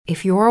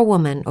If you're a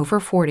woman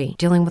over 40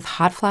 dealing with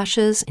hot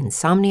flashes,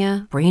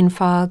 insomnia, brain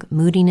fog,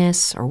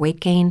 moodiness, or weight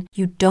gain,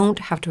 you don't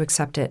have to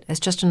accept it as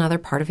just another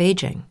part of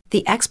aging.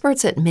 The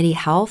experts at MIDI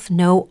Health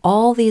know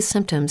all these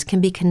symptoms can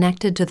be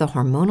connected to the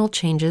hormonal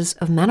changes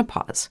of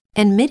menopause.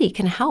 And MIDI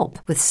can help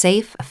with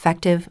safe,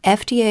 effective,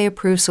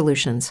 FDA-approved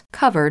solutions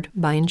covered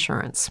by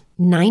insurance.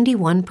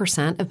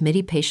 91% of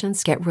MIDI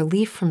patients get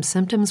relief from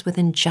symptoms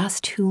within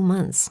just 2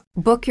 months.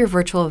 Book your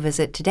virtual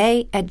visit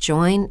today at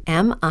joinmidi.com.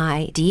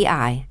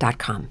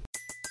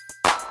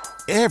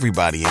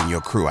 Everybody in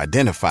your crew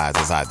identifies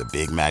as either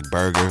Big Mac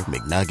Burger,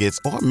 McNuggets,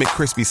 or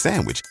McCrispy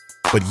Sandwich.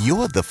 But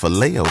you're the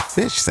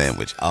Filet-O-Fish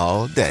Sandwich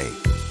all day.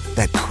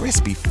 That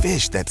crispy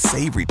fish, that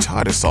savory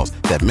tartar sauce,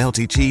 that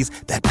melty cheese,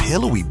 that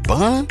pillowy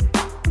bun.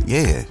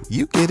 Yeah,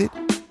 you get it.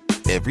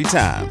 Every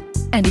time.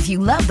 And if you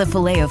love the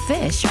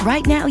Filet-O-Fish,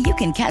 right now you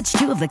can catch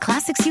 2 of the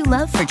classics you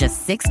love for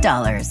just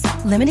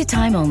 $6. Limited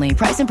time only.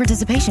 Price and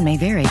participation may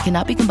vary.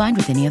 Cannot be combined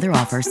with any other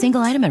offer.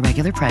 Single item at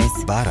regular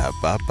price.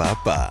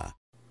 Ba-da-ba-ba-ba.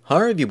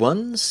 Hi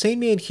everyone,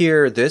 SaneMate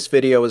here. This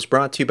video is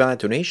brought to you by a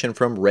donation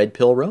from Red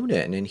Pill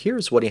Ronin, and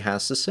here's what he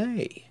has to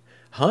say.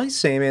 Hi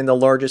Sandman, the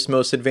largest,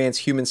 most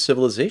advanced human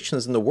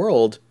civilizations in the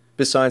world,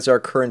 besides our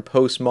current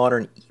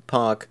postmodern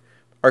epoch,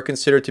 are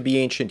considered to be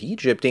ancient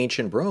Egypt,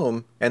 ancient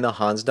Rome, and the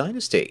Hans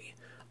Dynasty.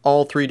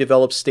 All three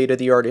developed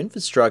state-of-the-art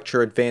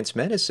infrastructure, advanced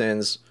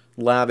medicines,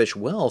 lavish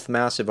wealth,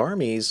 massive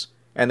armies,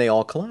 and they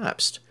all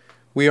collapsed.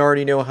 We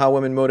already know how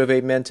women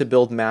motivate men to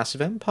build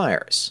massive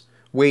empires,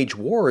 wage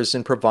wars,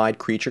 and provide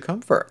creature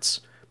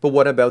comforts. But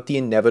what about the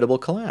inevitable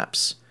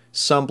collapse?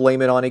 Some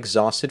blame it on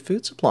exhausted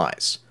food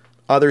supplies.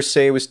 Others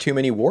say it was too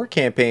many war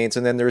campaigns,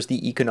 and then there's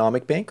the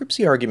economic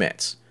bankruptcy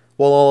arguments.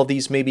 While all of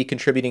these may be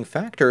contributing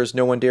factors,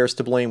 no one dares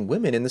to blame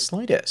women in the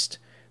slightest.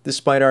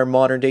 Despite our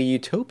modern-day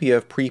utopia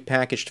of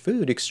pre-packaged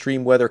food,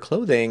 extreme weather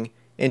clothing,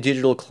 and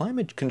digital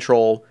climate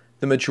control,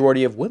 the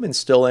majority of women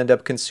still end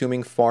up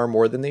consuming far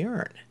more than they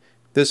earn.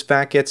 This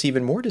fact gets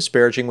even more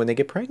disparaging when they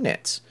get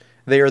pregnant.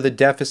 They are the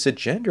deficit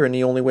gender, and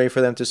the only way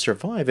for them to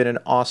survive in an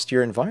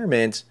austere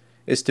environment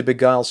is to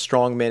beguile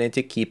strong men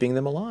into keeping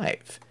them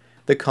alive.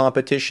 The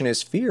competition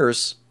is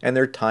fierce, and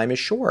their time is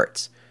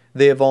short.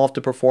 They evolve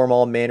to perform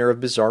all manner of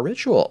bizarre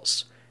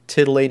rituals,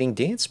 titillating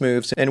dance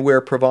moves, and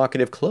wear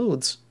provocative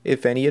clothes,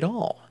 if any at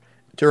all.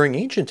 During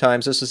ancient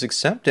times, this was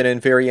accepted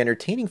and very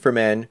entertaining for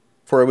men,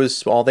 for it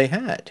was all they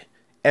had.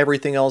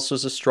 Everything else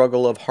was a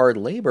struggle of hard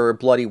labor,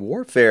 bloody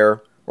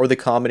warfare, or the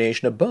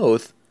combination of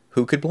both.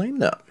 Who could blame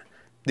them?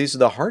 These are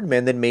the hard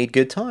men that made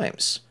good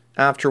times,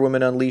 after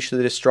women unleashed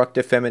the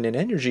destructive feminine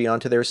energy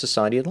onto their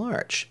society at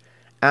large.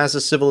 As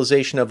the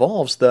civilization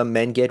evolves, the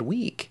men get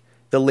weak.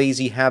 The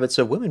lazy habits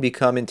of women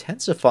become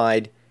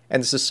intensified,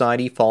 and the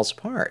society falls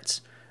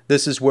apart.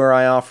 This is where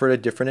I offered a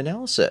different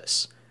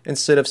analysis.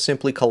 Instead of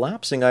simply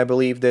collapsing, I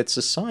believe that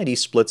society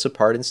splits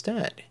apart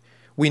instead.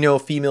 We know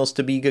females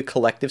to be a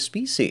collective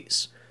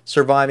species,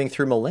 surviving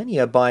through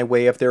millennia by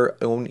way of their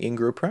own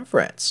in-group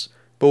preference.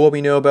 But what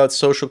we know about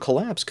social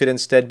collapse could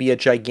instead be a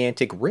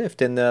gigantic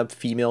rift in the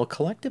female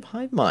collective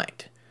hive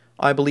mind.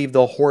 I believe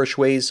the whorish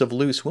ways of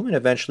loose women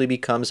eventually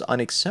becomes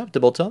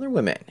unacceptable to other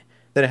women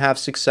that have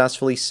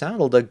successfully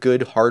saddled a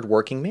good,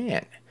 hard-working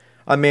man.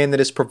 A man that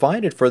has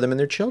provided for them and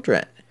their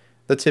children.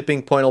 The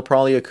tipping point will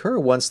probably occur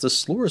once the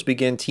slurs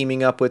begin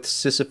teaming up with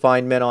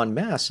sissified men en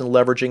masse and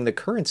leveraging the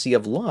currency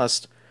of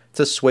lust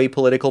to sway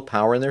political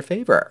power in their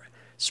favor,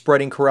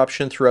 spreading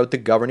corruption throughout the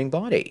governing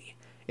body.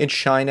 In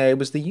China, it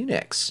was the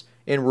eunuchs.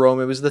 In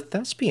Rome, it was the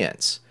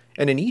thespians.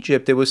 And in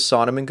Egypt, it was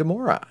Sodom and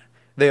Gomorrah.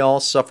 They all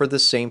suffered the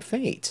same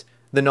fate.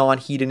 The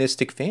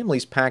non-hedonistic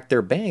families packed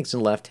their bags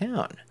and left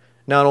town,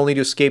 not only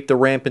to escape the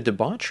rampant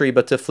debauchery,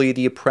 but to flee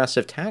the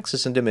oppressive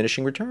taxes and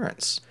diminishing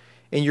returns.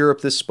 In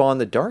Europe, this spawned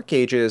the Dark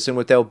Ages, and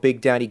without Big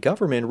Daddy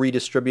government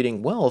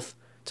redistributing wealth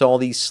to all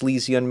these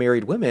sleazy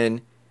unmarried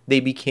women, they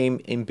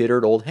became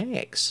embittered old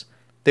hags.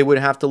 They would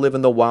have to live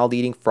in the wild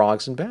eating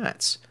frogs and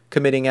bats,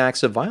 committing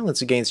acts of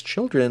violence against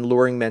children and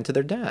luring men to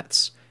their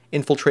deaths,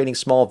 infiltrating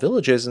small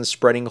villages and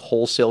spreading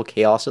wholesale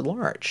chaos at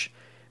large.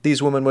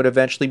 These women would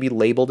eventually be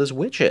labeled as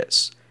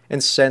witches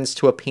and sentenced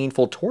to a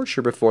painful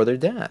torture before their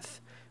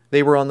death.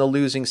 They were on the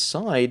losing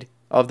side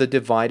of the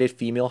divided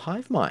female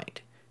hive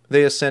mind.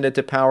 They ascended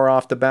to power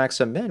off the backs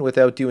of men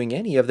without doing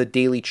any of the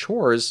daily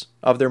chores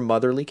of their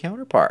motherly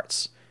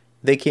counterparts.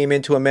 They came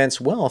into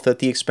immense wealth at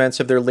the expense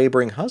of their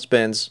laboring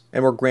husbands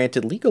and were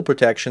granted legal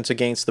protections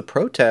against the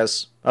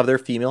protests of their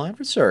female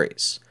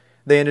adversaries.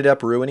 They ended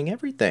up ruining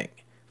everything,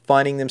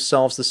 finding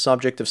themselves the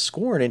subject of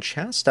scorn and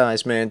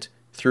chastisement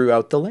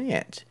throughout the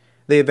land.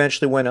 They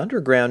eventually went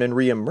underground and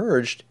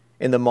re-emerged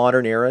in the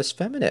modern era as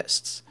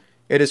feminists.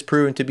 It has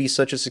proven to be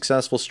such a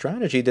successful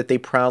strategy that they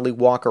proudly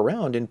walk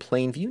around in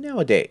plain view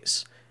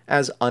nowadays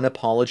as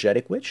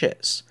unapologetic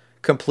witches,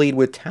 complete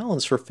with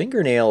talons for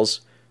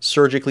fingernails,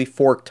 surgically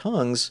forked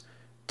tongues,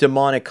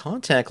 demonic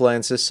contact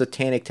lenses,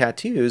 satanic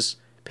tattoos,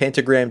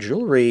 pentagram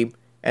jewelry,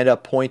 and a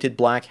pointed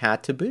black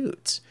hat to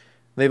boot.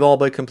 They've all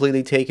but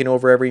completely taken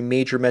over every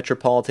major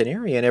metropolitan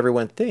area, and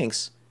everyone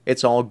thinks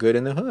it's all good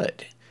in the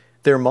hood.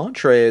 Their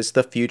mantra is,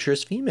 the future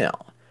is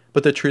female.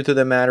 But the truth of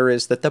the matter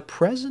is that the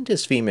present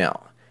is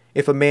female.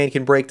 If a man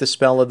can break the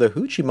spell of the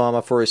hoochie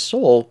mama for his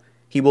soul,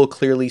 he will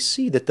clearly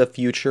see that the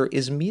future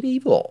is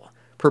medieval.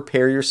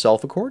 Prepare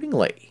yourself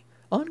accordingly.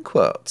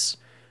 Unquotes.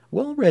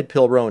 Well, Red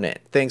Pill Ronin,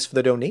 thanks for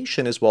the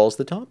donation as well as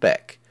the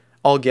topic.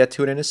 I'll get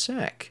to it in a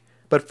sec.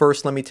 But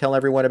first, let me tell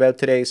everyone about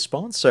today's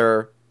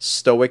sponsor,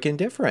 Stoic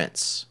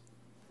Indifference.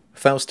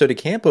 Fausto de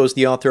Campo is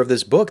the author of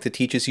this book that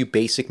teaches you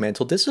basic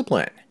mental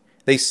discipline.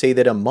 They say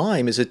that a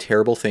mime is a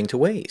terrible thing to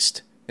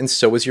waste, and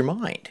so is your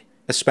mind,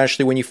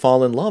 especially when you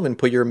fall in love and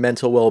put your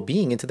mental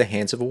well-being into the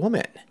hands of a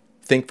woman.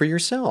 Think for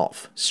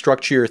yourself,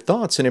 structure your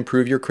thoughts, and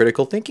improve your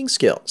critical thinking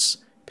skills.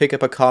 Pick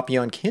up a copy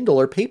on Kindle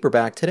or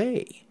paperback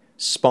today.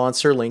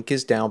 Sponsor link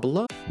is down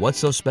below. What's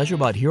so special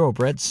about Hero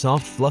Bread's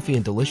soft, fluffy,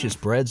 and delicious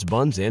breads,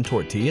 buns, and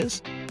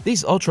tortillas?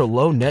 These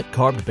ultra-low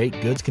net-carb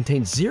baked goods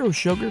contain zero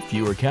sugar,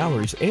 fewer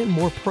calories, and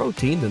more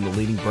protein than the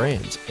leading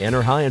brands, and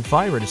are high in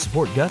fiber to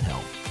support gut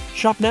health.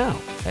 Shop now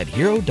at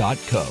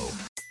hero.co.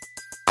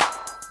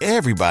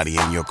 Everybody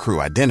in your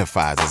crew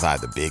identifies as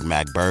either Big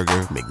Mac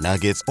Burger,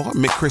 McNuggets, or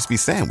McCrispy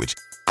Sandwich.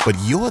 But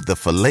you're the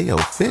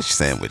Filet-O-Fish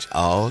Sandwich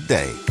all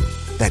day.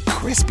 That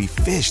crispy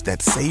fish,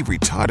 that savory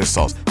tartar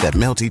sauce, that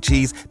melty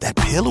cheese, that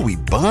pillowy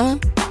bun.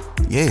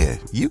 Yeah,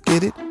 you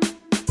get it.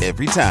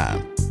 Every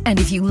time. And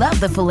if you love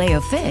the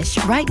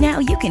Filet-O-Fish, right now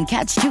you can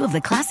catch two of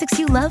the classics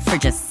you love for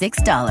just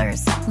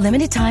 $6.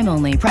 Limited time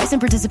only. Price and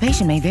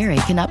participation may vary.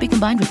 Cannot be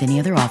combined with any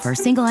other offer.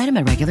 Single item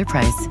at regular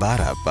price.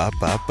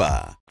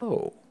 Ba-da-ba-ba-ba.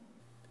 Oh.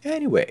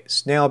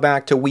 Anyways, now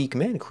back to weak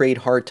men create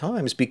hard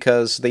times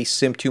because they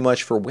simp too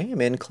much for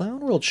women Clown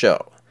World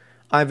show.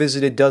 I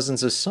visited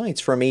dozens of sites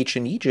from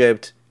ancient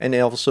Egypt and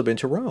also been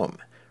to Rome.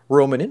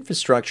 Roman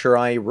infrastructure,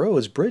 i.e.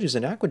 roads, bridges,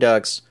 and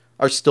aqueducts,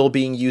 are still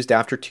being used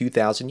after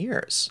 2,000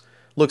 years.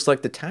 Looks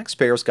like the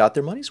taxpayers got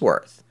their money's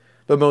worth.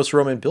 But most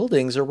Roman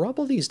buildings are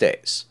rubble these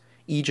days.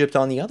 Egypt,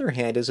 on the other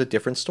hand, is a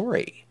different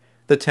story.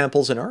 The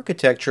temples and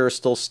architecture are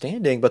still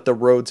standing, but the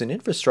roads and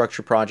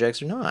infrastructure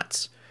projects are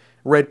not.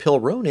 Red Pill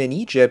Ronin in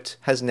Egypt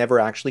has never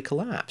actually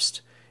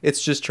collapsed.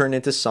 It's just turned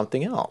into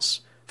something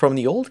else. From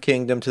the Old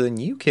Kingdom to the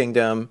New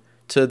Kingdom,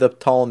 to the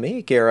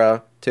Ptolemaic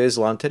era, to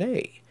Islam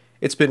today.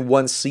 It's been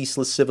one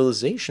ceaseless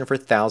civilization for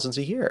thousands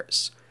of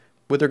years.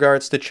 With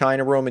regards to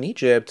China, Rome, and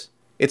Egypt,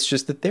 it's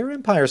just that their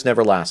empires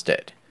never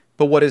lasted.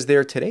 But what is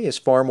there today is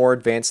far more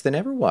advanced than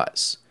ever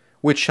was.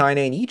 With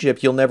China and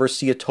Egypt, you'll never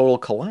see a total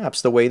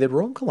collapse the way that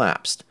Rome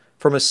collapsed,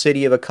 from a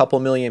city of a couple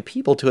million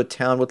people to a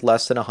town with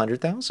less than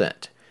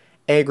 100,000.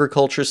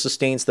 Agriculture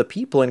sustains the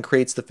people and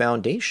creates the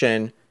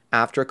foundation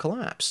after a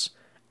collapse.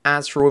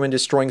 As for women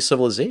destroying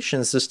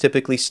civilizations, this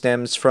typically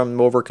stems from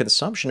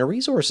overconsumption of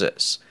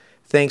resources,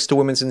 thanks to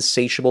women's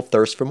insatiable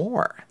thirst for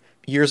more.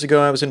 Years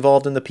ago, I was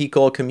involved in the peak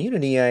oil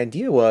community. The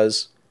idea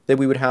was that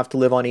we would have to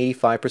live on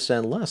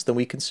 85% less than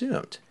we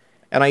consumed.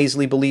 And I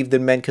easily believed that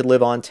men could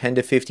live on 10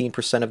 to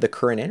 15% of the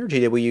current energy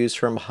that we use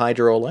from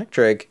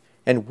hydroelectric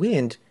and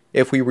wind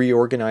if we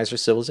reorganize our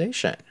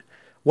civilization.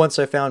 Once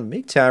I found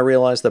MGTOW, I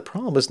realized the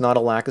problem was not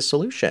a lack of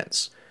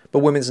solutions, but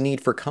women's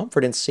need for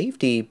comfort and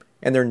safety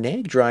and their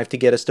nag drive to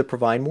get us to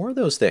provide more of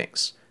those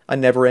things, a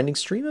never-ending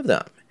stream of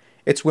them.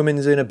 It's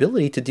women's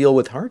inability to deal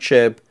with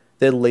hardship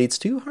that leads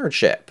to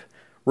hardship.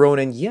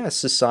 Ronan, yes,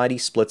 society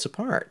splits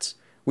apart.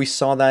 We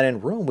saw that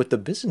in Rome with the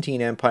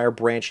Byzantine Empire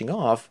branching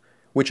off,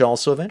 which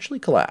also eventually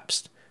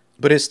collapsed.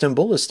 But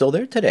Istanbul is still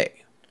there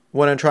today.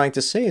 What I'm trying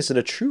to say is that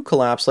a true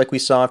collapse like we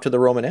saw after the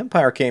Roman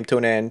Empire came to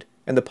an end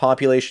and the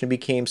population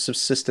became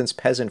subsistence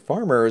peasant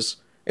farmers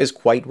is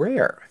quite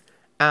rare.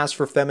 As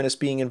for feminists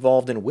being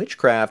involved in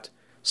witchcraft,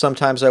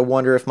 sometimes I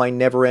wonder if my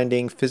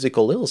never-ending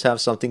physical ills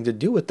have something to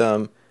do with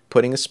them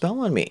putting a spell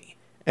on me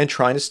and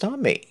trying to stop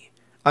me.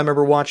 I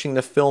remember watching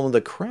the film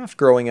The Craft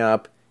growing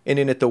up, and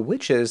in it the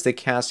witches that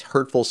cast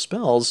hurtful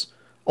spells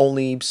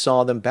only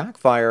saw them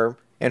backfire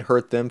and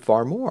hurt them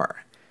far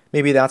more.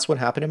 Maybe that's what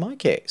happened in my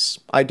case.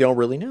 I don't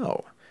really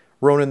know.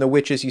 Ronan, the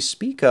witches you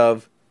speak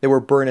of, they were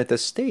burned at the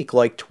stake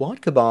like twat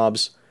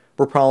kebabs,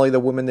 were probably the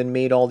women that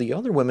made all the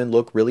other women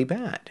look really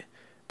bad.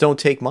 Don't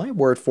take my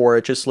word for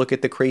it, just look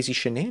at the crazy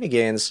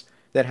shenanigans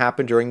that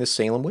happened during the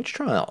Salem witch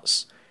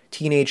trials.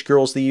 Teenage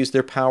girls that used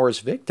their power as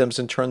victims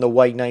and turned the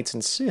white knights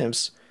and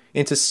simps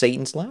into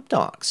Satan's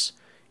lapdogs.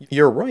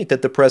 You're right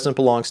that the present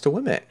belongs to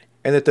women,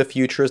 and that the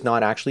future is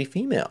not actually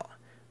female.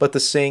 But the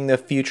saying the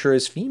future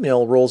is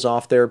female rolls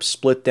off their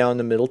split down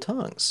the middle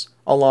tongues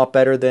a lot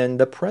better than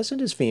the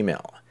present is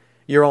female.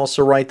 You're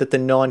also right that the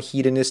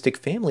non-hedonistic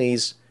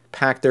families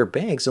packed their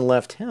bags and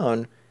left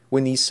town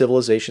when these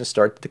civilizations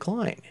start to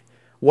decline.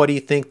 What do you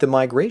think the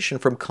migration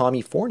from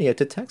California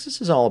to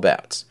Texas is all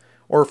about?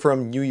 Or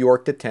from New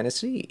York to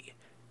Tennessee?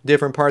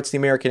 Different parts of the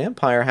American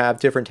Empire have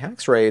different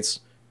tax rates,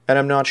 and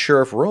I'm not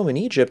sure if Rome and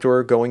Egypt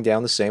were going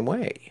down the same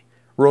way.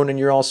 Ronan,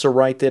 you're also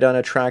right that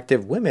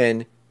unattractive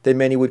women that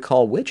many would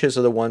call witches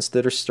are the ones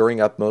that are stirring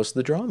up most of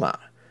the drama.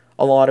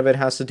 A lot of it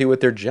has to do with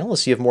their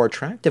jealousy of more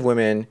attractive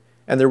women,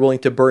 and they're willing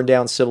to burn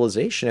down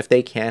civilization if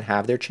they can't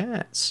have their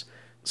chance.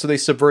 So they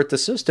subvert the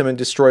system and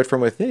destroy it from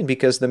within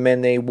because the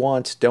men they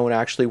want don't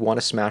actually want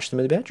to smash them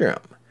in the bedroom.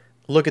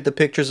 Look at the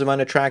pictures of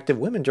unattractive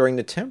women during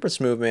the temperance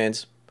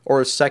movement,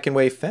 or second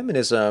wave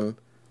feminism,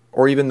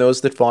 or even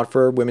those that fought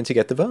for women to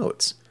get the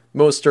votes.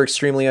 Most are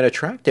extremely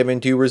unattractive and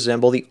do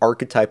resemble the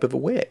archetype of a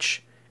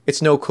witch.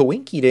 It's no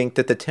coinkydink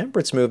that the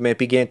temperance movement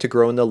began to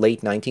grow in the late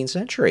 19th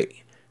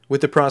century,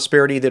 with the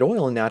prosperity that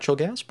oil and natural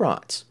gas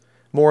brought.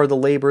 More of the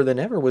labor than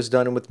ever was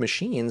done with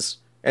machines,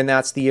 and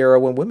that's the era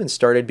when women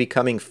started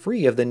becoming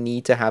free of the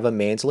need to have a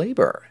man's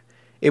labor.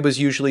 It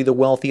was usually the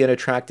wealthy and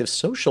attractive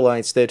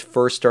socialites that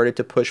first started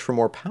to push for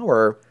more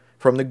power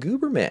from the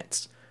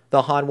goobermans.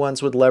 The hot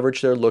ones would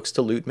leverage their looks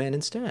to loot men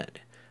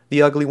instead.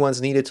 The ugly ones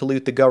needed to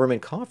loot the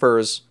government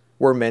coffers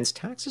where men's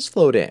taxes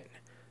flowed in.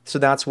 So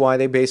that's why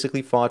they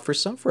basically fought for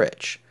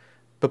suffrage.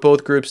 But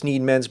both groups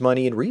need men's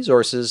money and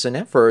resources and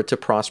effort to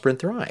prosper and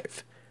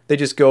thrive. They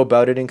just go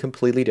about it in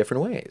completely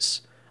different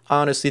ways. I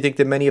honestly think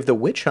that many of the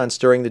witch hunts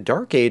during the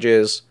Dark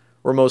Ages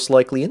were most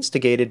likely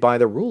instigated by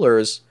the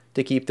rulers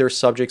to keep their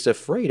subjects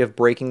afraid of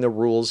breaking the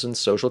rules and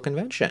social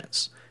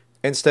conventions.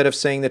 Instead of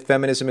saying that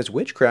feminism is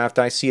witchcraft,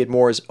 I see it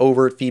more as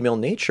overt female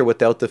nature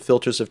without the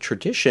filters of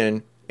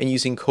tradition and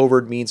using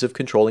covert means of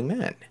controlling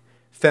men.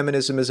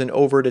 Feminism is an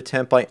overt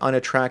attempt by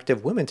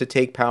unattractive women to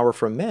take power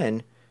from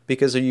men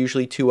because they're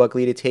usually too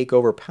ugly to take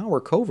over power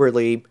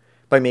covertly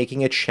by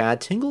making a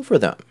Chad tingle for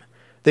them.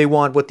 They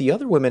want what the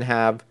other women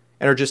have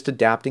and are just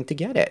adapting to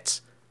get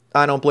it.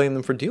 I don't blame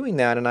them for doing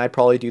that, and I'd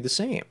probably do the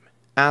same.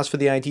 As for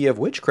the idea of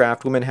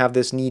witchcraft, women have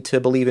this need to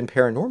believe in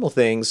paranormal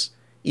things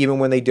even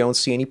when they don't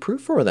see any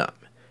proof for them.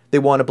 They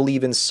want to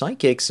believe in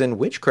psychics and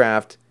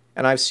witchcraft,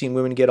 and I've seen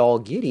women get all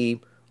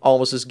giddy,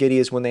 almost as giddy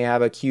as when they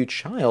have a cute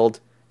child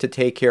to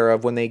take care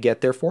of when they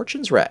get their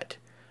fortunes read.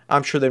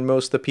 I'm sure that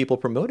most of the people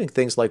promoting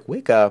things like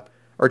Wicca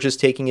are just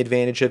taking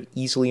advantage of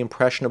easily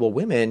impressionable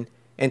women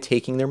and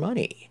taking their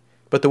money.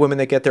 But the women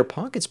that get their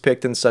pockets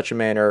picked in such a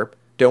manner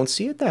don't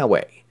see it that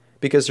way,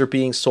 because they're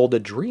being sold a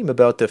dream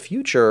about the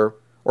future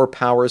or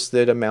powers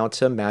that amount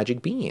to magic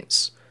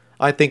beans.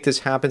 I think this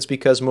happens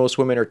because most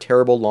women are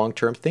terrible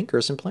long-term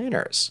thinkers and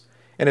planners.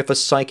 And if a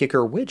psychic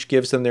or witch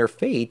gives them their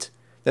fate,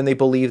 then they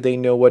believe they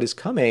know what is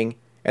coming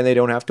and they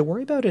don't have to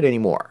worry about it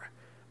anymore.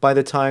 By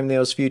the time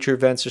those future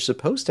events are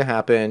supposed to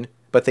happen,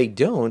 but they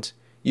don't,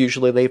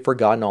 usually they've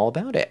forgotten all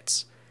about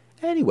it.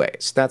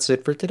 Anyways, that's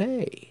it for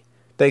today.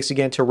 Thanks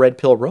again to Red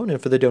Pill Ronin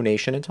for the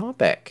donation and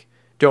topic.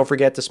 Don't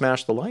forget to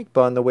smash the like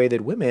button the way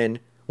that women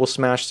will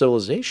smash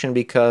civilization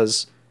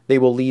because they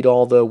will lead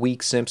all the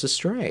weak simps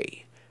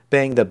astray.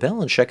 Bang the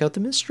bell and check out the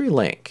mystery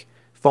link.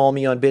 Follow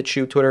me on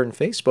BitChute, Twitter, and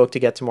Facebook to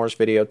get tomorrow's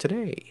video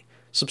today.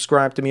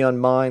 Subscribe to me on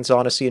Minds,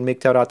 Odyssey, and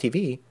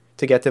MGTOW.tv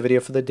to get the video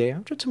for the day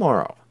after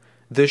tomorrow.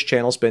 This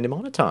channel's been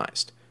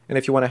demonetized, and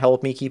if you want to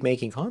help me keep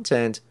making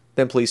content,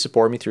 then please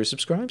support me through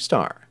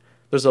Subscribestar.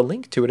 There's a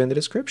link to it in the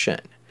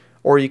description.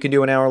 Or you can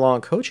do an hour-long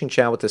coaching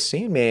chat with the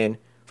Sandman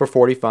for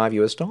 $45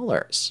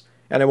 US,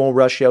 and I won't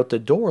rush you out the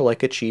door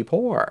like a cheap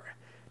whore.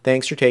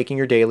 Thanks for taking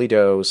your daily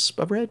dose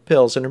of red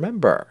pills, and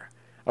remember,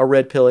 a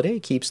red pill a day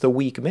keeps the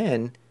weak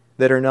men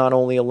that are not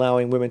only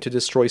allowing women to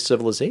destroy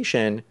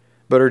civilization,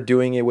 but are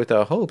doing it with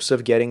the hopes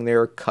of getting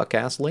their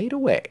cuck-ass laid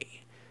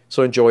away.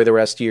 So enjoy the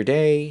rest of your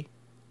day,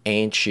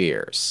 and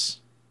cheers.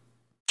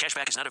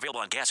 Cashback is not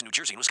available on gas in New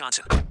Jersey and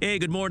Wisconsin. Hey,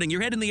 good morning.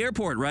 You're heading to the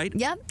airport, right?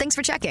 Yep, thanks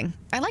for checking.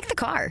 I like the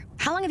car.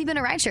 How long have you been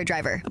a rideshare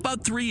driver?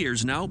 About 3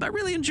 years now. I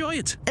really enjoy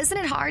it. Isn't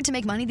it hard to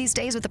make money these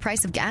days with the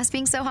price of gas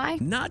being so high?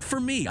 Not for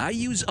me. I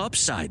use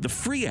Upside, the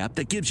free app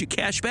that gives you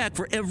cash back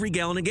for every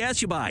gallon of gas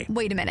you buy.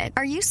 Wait a minute.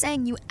 Are you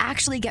saying you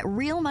actually get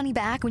real money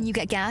back when you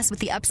get gas with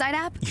the Upside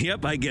app?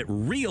 Yep, I get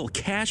real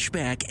cash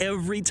back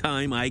every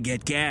time I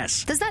get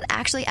gas. Does that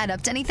actually add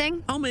up to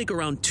anything? I'll make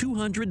around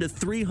 $200 to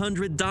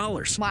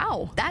 $300.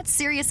 Wow, that's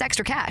serious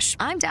extra cash.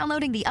 I'm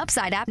downloading the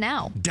Upside app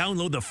now.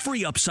 Download the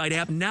free Upside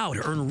app now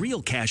to earn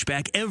real cash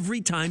back every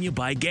time you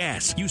buy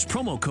gas. Use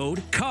promo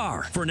code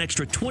CAR for an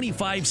extra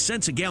 25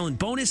 cents a gallon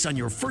bonus on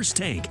your first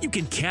tank. You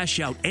can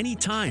cash out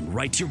anytime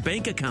right to your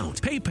bank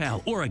account,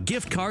 PayPal, or a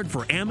gift card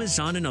for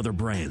Amazon and other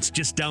brands.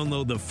 Just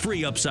download the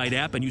free Upside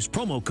app and use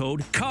promo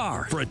code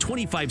CAR for a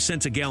 25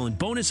 cents a gallon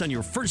bonus on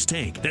your first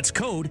tank. That's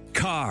code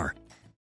CAR.